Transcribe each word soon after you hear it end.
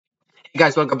Hey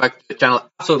guys, welcome back to the channel.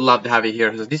 Absolutely love to have you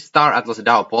here. So this is Star Atlas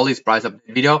DAO POLIS price update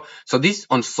video. So this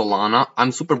on Solana.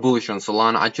 I'm super bullish on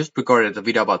Solana. I just recorded a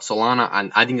video about Solana,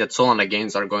 and I think that Solana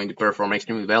gains are going to perform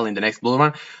extremely well in the next bull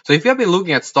run. So if you have been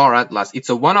looking at Star Atlas, it's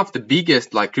one of the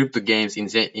biggest like crypto games in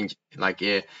like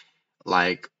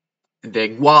the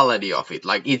quality of it.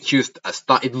 Like it's just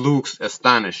it looks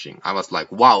astonishing. I was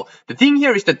like, wow. The thing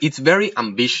here is that it's very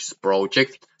ambitious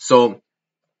project. So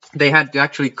they had to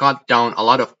actually cut down a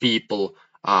lot of people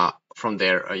from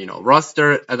their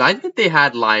roster. And I think they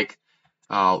had like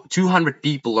 200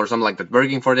 people or something like that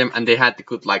working for them, and they had to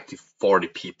cut like to 40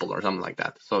 people or something like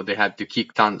that. So they had to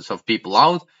kick tons of people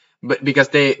out. But I think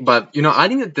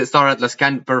that the Star Atlas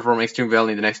can perform extremely well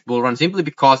in the next bull run simply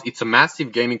because it's a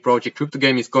massive gaming project. Crypto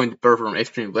game is going to perform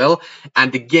extremely well,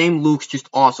 and the game looks just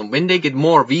awesome. When they get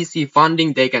more VC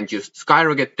funding, they can just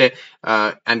skyrocket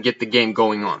and get the game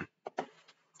going on.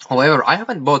 However, I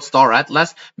haven't bought Star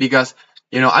Atlas because,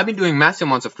 I've been doing massive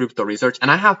amounts of crypto research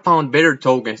and I have found better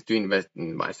tokens to invest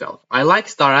in myself. I like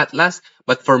Star Atlas,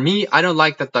 but for me, I don't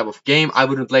like that type of game. I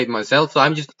wouldn't play it myself. So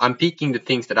I'm picking the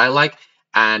things that I like,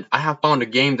 and I have found a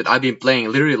game that I've been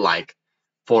playing literally like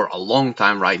for a long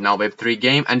time right now, Web3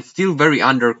 game, and it's still very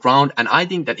underground, and I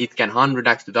think that it can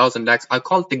 100x to 1000x. I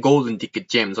call it the golden ticket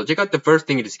gem. So check out the first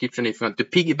thing in the description if you want to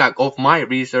piggyback off my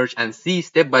research and see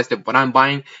step by step what I'm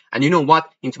buying. And you know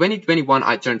what? In 2021,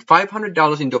 I turned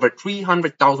 $500 into over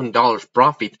 $300,000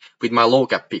 profit with my low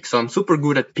cap pick. So I'm super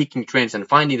good at picking trends and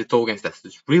finding the tokens that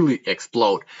just really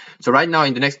explode. So right now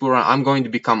in the next bull run, I'm going to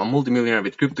become a multimillionaire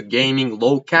with crypto gaming,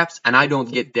 low caps, and I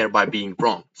don't get there by being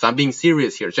wrong. So I'm being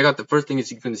serious here. Check out the first thing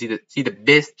is you can see the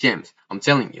best gems. I'm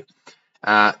telling you.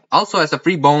 Also, as a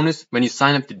free bonus, when you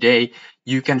sign up today,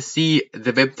 you can see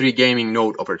the Web3 gaming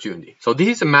node opportunity. So this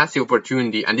is a massive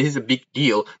opportunity, and this is a big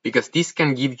deal because this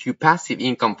can give you passive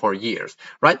income for years.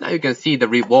 Right now, you can see the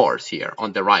rewards here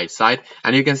on the right side,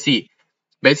 and you can see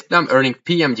basically I'm earning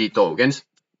PMG tokens,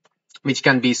 which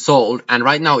can be sold, and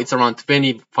right now it's around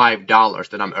 $25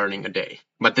 that I'm earning a day.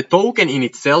 But the token in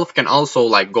itself can also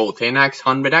like go 10x,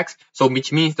 100x, so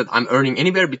which means that I'm earning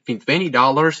anywhere between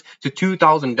 $20 to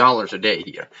 $2,000 a day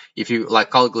here, if you like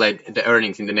calculate the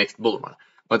earnings in the next bull run.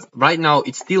 But right now,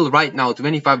 it's still right now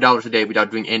 $25 a day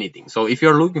without doing anything. So if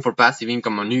you're looking for passive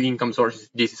income or new income sources,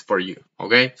 this is for you,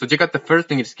 okay? So check out the first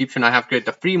thing in the description. I have created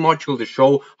a free module to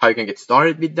show how you can get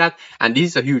started with that. And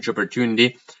this is a huge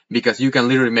opportunity because you can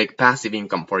literally make passive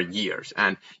income for years.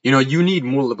 And, you need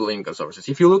multiple income sources.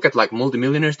 If you look at like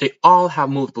multimillionaires, they all have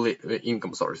multiple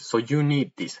income sources. So you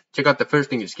need this. Check out the first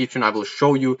thing in the description. I will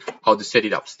show you how to set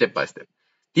it up step by step.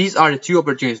 These are the two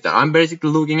opportunities that I'm basically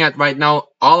looking at right now.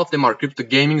 All of them are crypto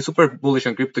gaming, super bullish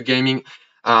on crypto gaming.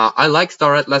 I like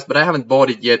Star Atlas, but I haven't bought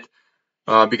it yet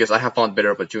because I have found better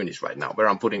opportunities right now where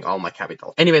I'm putting all my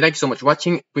capital. Anyway, thank you so much for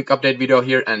watching. Quick update video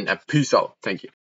here, and peace out. Thank you.